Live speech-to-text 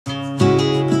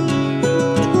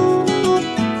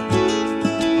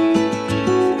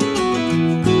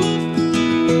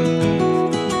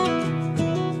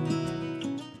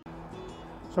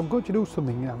want to do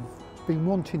something I've been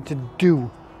wanting to do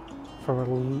for a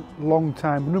long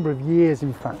time, a number of years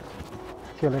in fact,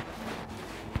 actually.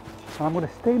 So I'm going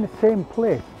to stay in the same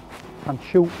place and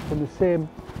shoot from the same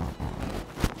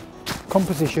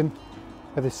composition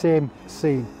with the same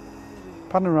scene.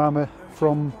 Panorama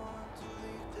from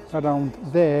around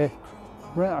there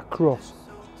right across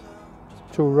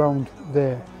to around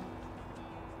there.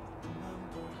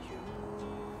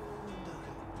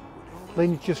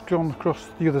 Lynne's just gone across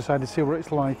the other side to see what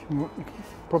it's like. You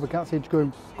probably can't see it's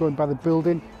going by the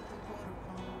building.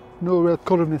 No real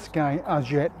colour in the sky as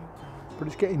yet, but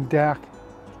it's getting dark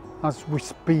as we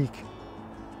speak.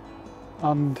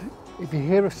 And if you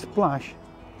hear a splash,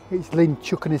 it's Lynne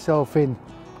chucking herself in,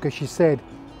 because she said,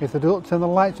 if they don't turn the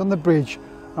lights on the bridge,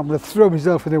 I'm going to throw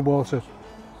myself in the water.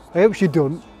 I hope she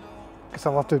doesn't, because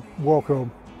I'll have to walk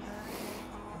home.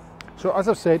 So as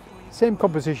I've said, same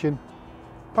composition,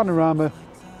 panorama,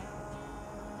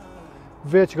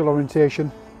 vertical orientation,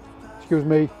 excuse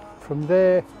me, from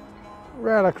there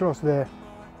right across there.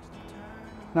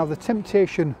 Now the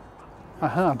temptation I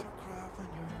had,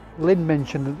 Lynne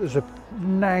mentioned that there's a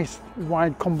nice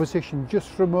wide composition just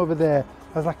from over there.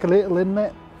 There's like a little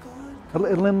inlet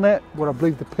where I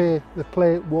believe they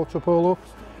play water polo.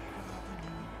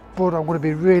 But I want to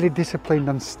be really disciplined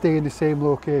and stay in the same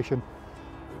location.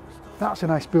 That's a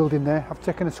nice building there. I've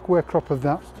taken a square crop of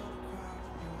that.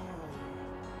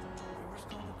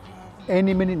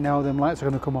 Any minute now them lights are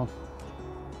going to come on.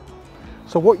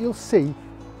 So what you'll see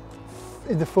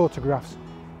in the photographs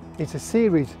is a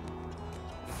series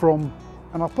from,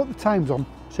 and I'll put the times on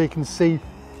so you can see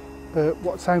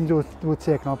what times they were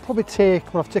taken. I'll probably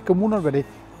take, well I've taken one already,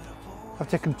 I've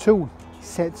taken 2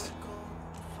 sets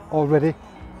already.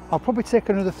 I'll probably take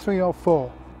another 3 or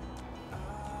 4.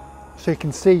 So you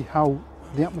can see how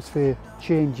the atmosphere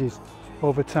changes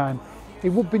over time. It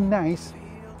would be nice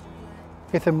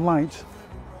if them lights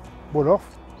were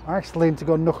off. I asked Lynne to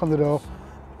go and knock on the door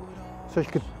so she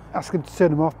could ask him to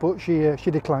turn them off, but she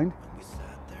declined.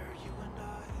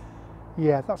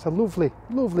 Yeah, that's a lovely,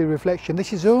 lovely reflection.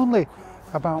 This is only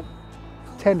about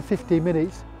 10-15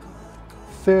 minutes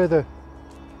further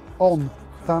on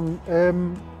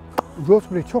than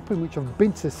Rosemary Topping, which I've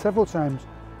been to several times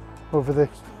over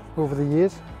the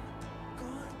years.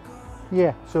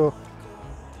 Yeah, so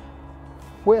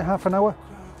wait half an hour.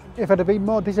 If I'd have been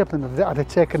more disciplined, I'd have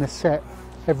taken a set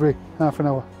every half an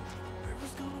hour.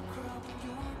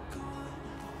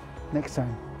 Next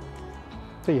time.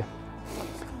 See ya.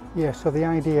 Yeah, so the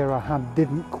idea I had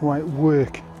didn't quite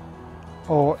work,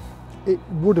 or it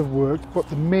would have worked, but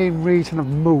the main reason I've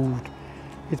moved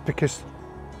is because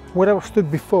where I was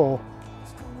stood before,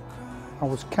 I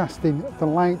was casting, the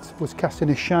light was casting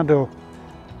a shadow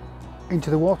into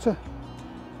the water.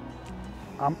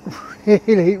 I'm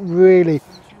really, really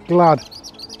glad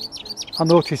I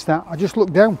noticed that. I just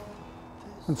looked down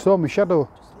and saw my shadow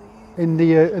in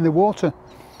the water.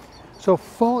 So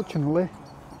fortunately,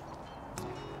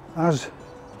 as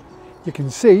you can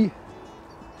see,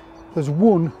 there's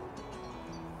one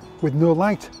with no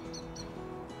light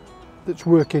that's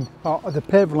working, or the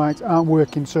paved lights aren't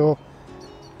working, so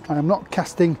I'm not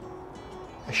casting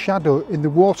a shadow in the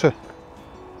water.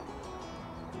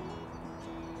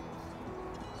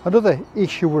 Another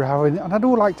issue we're having, and I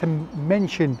do like to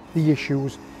mention the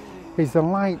issues, is the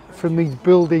light from these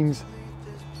buildings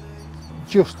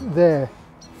just there,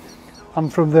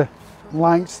 and from the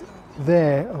lights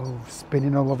there, oh,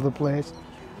 spinning all over the place.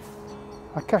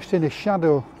 I cast in a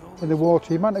shadow in the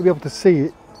water. You might not be able to see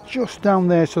it just down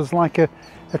there, so it's like a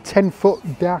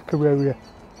 10-foot darker area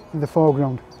in the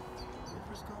foreground.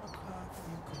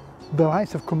 The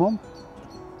lights have come on.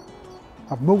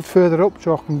 I've moved further up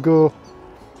so I can go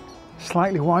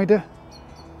slightly wider.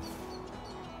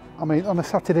 I mean, on a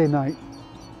Saturday night,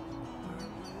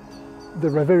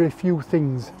 there are very few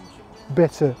things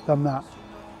better than that.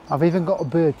 I've even got a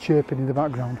bird chirping in the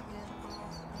background.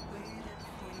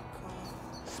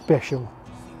 Special.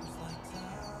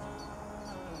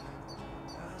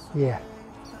 Yeah,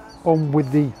 on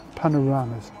with the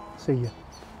panoramas. See ya.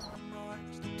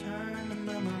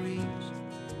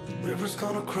 River's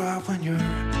gonna cry when you're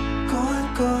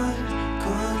gone, gone,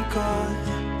 gone, gone.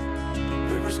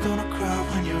 River's gonna cry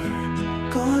when you're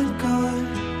gone, gone,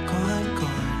 gone,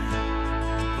 gone.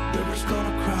 River's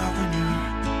gonna cry when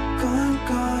you're gone,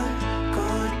 gone,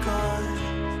 gone, gone.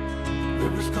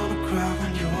 River's gonna cry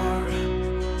when you're.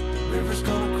 River's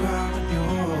gonna cry when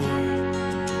you're.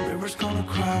 River's gonna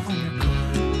cry when you're gone.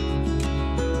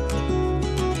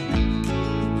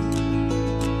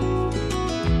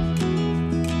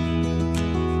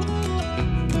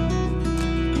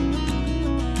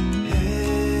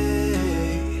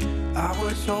 I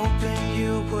was hoping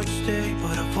you would stay,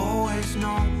 but I've always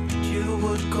known that you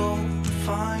would go.